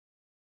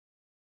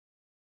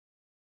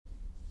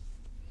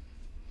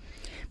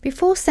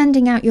Before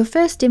sending out your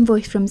first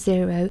invoice from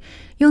Xero,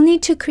 you'll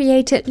need to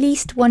create at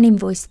least one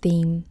invoice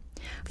theme.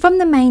 From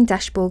the main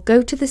dashboard,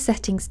 go to the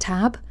Settings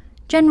tab,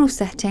 General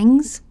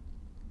Settings,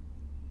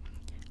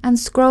 and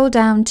scroll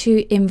down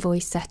to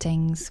Invoice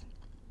Settings.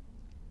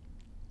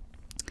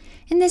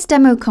 In this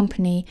demo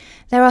company,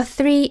 there are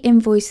 3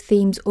 invoice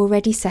themes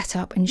already set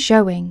up and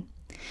showing.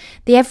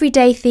 The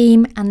Everyday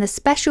theme and the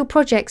Special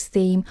Projects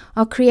theme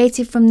are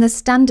created from the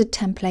standard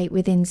template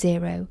within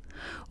Xero,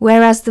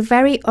 whereas the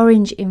Very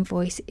Orange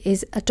Invoice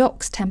is a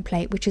docx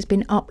template which has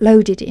been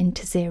uploaded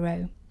into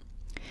Xero.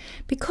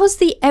 Because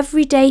the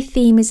Everyday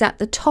theme is at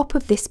the top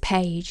of this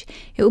page,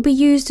 it will be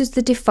used as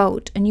the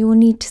default and you will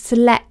need to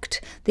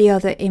select the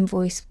other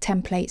invoice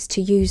templates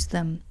to use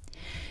them.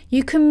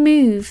 You can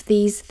move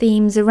these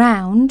themes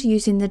around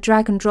using the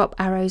drag and drop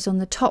arrows on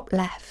the top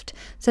left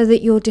so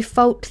that your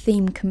default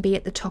theme can be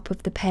at the top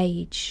of the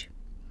page.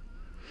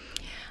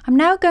 I'm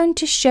now going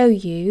to show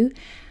you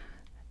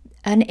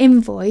an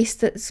invoice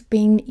that's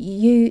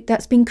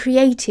been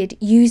created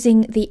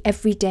using the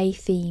Everyday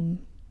theme.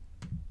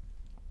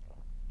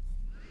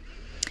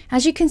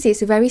 As you can see,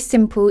 it's a very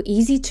simple,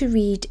 easy to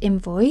read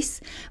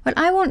invoice, but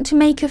I want to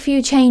make a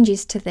few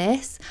changes to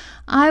this.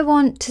 I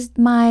want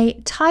my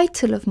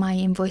title of my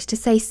invoice to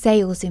say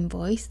Sales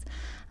Invoice,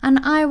 and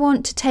I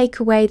want to take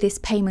away this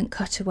payment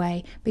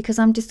cutaway because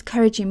I'm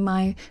discouraging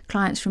my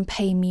clients from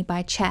paying me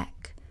by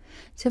check.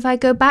 So if I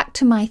go back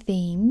to my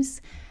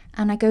themes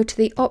and I go to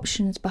the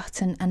Options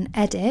button and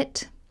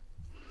Edit,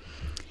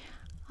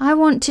 I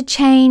want to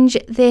change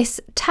this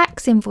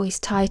tax invoice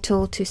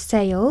title to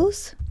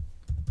Sales.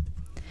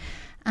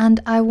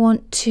 And I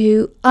want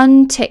to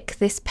untick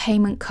this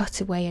payment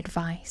cutaway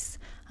advice,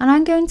 and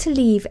I'm going to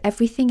leave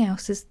everything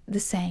else as the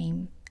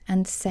same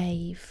and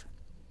save.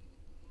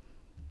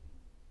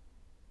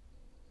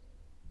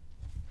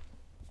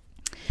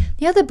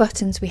 The other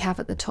buttons we have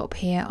at the top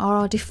here are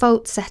our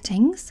default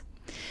settings.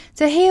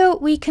 So here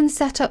we can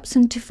set up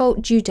some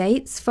default due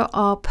dates for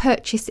our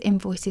purchase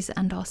invoices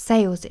and our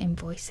sales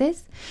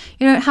invoices.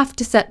 You don't have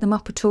to set them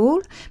up at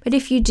all, but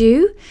if you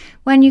do,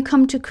 when you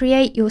come to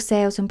create your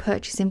sales and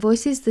purchase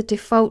invoices, the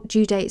default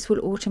due dates will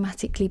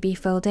automatically be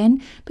filled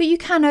in, but you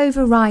can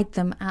override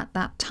them at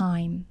that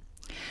time.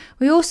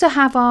 We also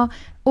have our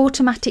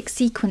automatic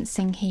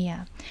sequencing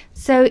here.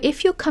 So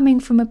if you're coming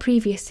from a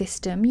previous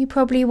system, you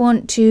probably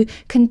want to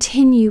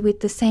continue with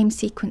the same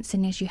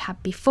sequencing as you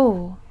had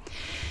before.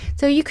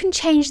 So you can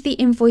change the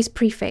invoice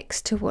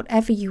prefix to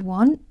whatever you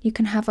want. You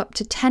can have up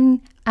to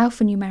 10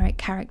 alphanumeric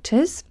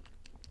characters,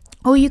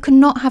 or you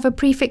can not have a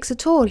prefix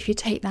at all if you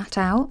take that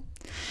out.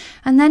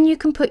 And then you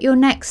can put your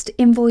next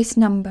invoice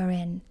number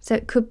in. So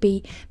it could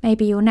be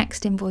maybe your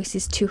next invoice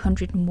is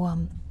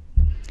 201.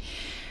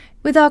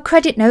 With our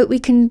credit note, we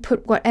can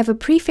put whatever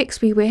prefix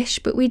we wish,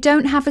 but we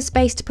don't have a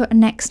space to put a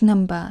next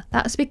number.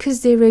 That's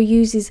because Xero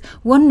uses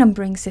one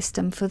numbering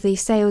system for the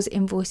sales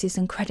invoices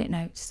and credit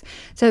notes.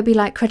 So it'd be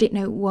like credit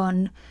note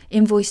 1,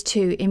 invoice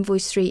 2,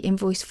 invoice 3,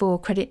 invoice 4,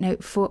 credit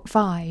note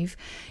 5,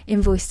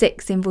 invoice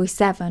 6, invoice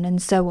 7,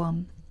 and so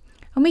on.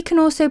 And we can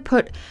also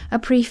put a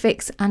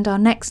prefix and our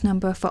next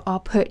number for our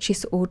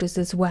purchase orders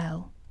as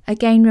well.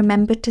 Again,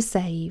 remember to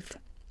save.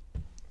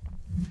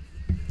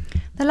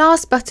 The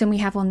last button we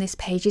have on this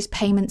page is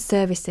Payment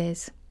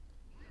Services.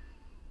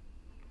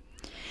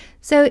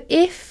 So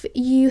if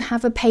you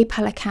have a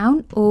PayPal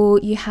account or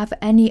you have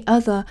any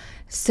other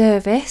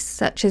service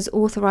such as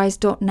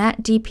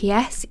Authorized.net,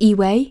 DPS,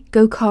 eWay,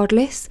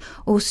 GoCardless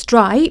or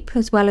Stripe,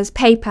 as well as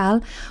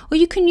PayPal, or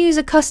you can use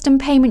a custom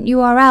payment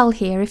URL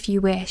here if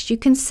you wish. You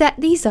can set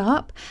these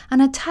up and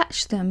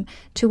attach them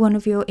to one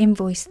of your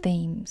invoice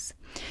themes.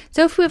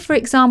 So if we, for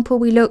example,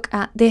 we look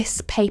at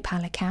this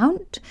PayPal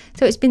account,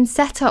 so it's been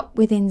set up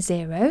within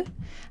Xero,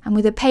 and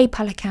with a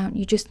PayPal account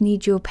you just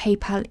need your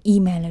PayPal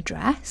email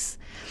address,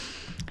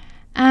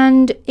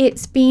 and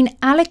it's been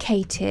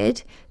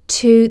allocated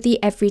to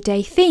the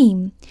Everyday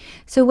theme.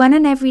 So when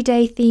an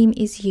Everyday theme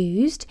is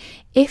used,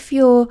 if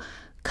your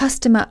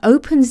customer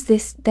opens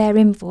their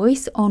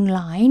invoice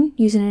online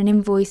using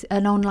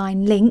an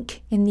online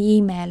link in the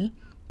email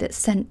that's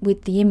sent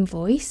with the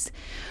invoice,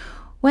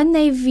 when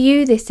they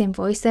view this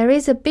invoice, there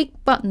is a big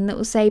button that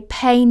will say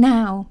Pay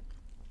Now.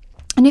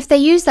 And if they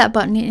use that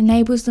button, it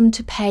enables them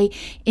to pay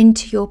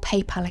into your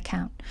PayPal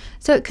account.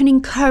 So it can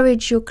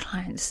encourage your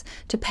clients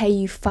to pay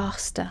you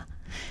faster